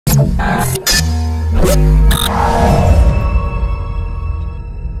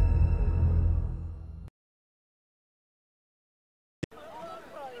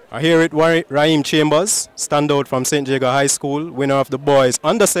Here with Raheem Chambers, standout from St. Jago High School, winner of the boys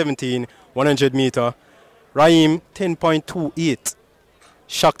under 17 100 meter. Raheem, 10.28.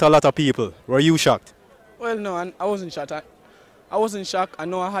 Shocked a lot of people. Were you shocked? Well, no, I wasn't shocked. I wasn't shocked. I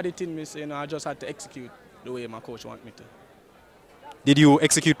know I had it in me, so I just had to execute the way my coach wanted me to. Did you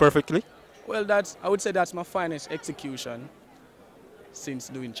execute perfectly? Well, I would say that's my finest execution since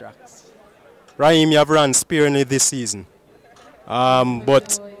doing tracks. Raheem, you have run sparingly this season,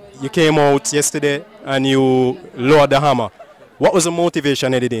 but you came out yesterday and you lowered the hammer. What was the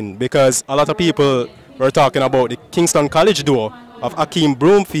motivation headed in? Because a lot of people were talking about the Kingston College duo of Akeem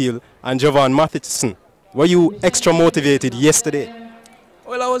Bloomfield and Jhevaughn Matherson. Were you extra motivated yesterday?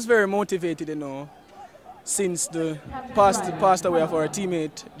 Well, I was very motivated, since the passed away of our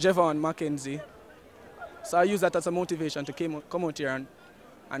teammate, Jhevaughn Mackenzie. So I used that as a motivation to come out here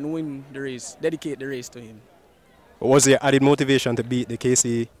and win the race, dedicate the race to him. Was there added motivation to beat the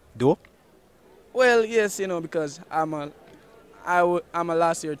KC duo? Well, yes, because I'm a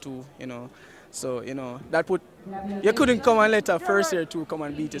last year too, So, that you couldn't come and let a first year two come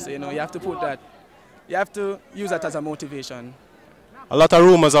and beat you, so, you have to you have to use that as a motivation. A lot of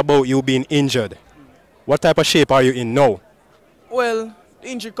rumors about you being injured. What type of shape are you in now? Well, the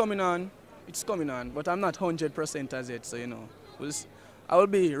injury it's coming on, but I'm not 100% as yet, so, I will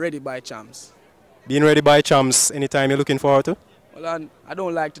be ready by champs. Being ready by champs, anytime you're looking forward to? Well, I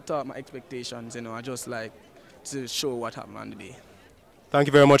don't like to talk my expectations, I just like to show what happened on the day. Thank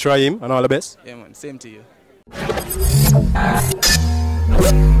you very much, Raheem, and all the best. Yeah, man, same to you.